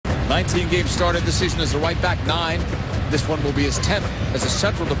19 games started this season as a right back, 9. This one will be his 10th as a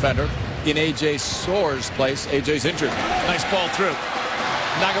central defender in A.J. Soares' place. A.J.'s injured. Nice ball through.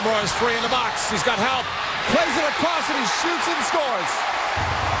 Nagamura is free in the box. He's got help. Plays it across and he shoots and scores.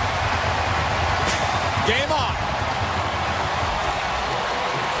 Game on.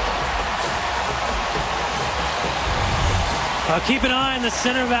 Keep an eye on the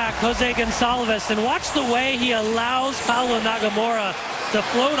center back, Jose Gonçalves, and watch the way he allows Paulo Nagamura to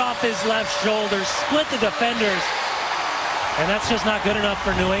float off his left shoulder, split the defenders, and that's just not good enough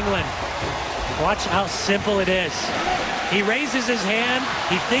for New England. Watch how simple it is. He raises his hand.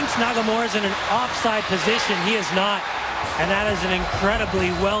 He thinks Nagamura's in an offside position. He is not, and that is an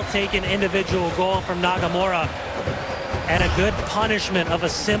incredibly well-taken individual goal from Nagamura, and a good punishment of a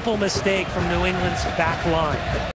simple mistake from New England's back line.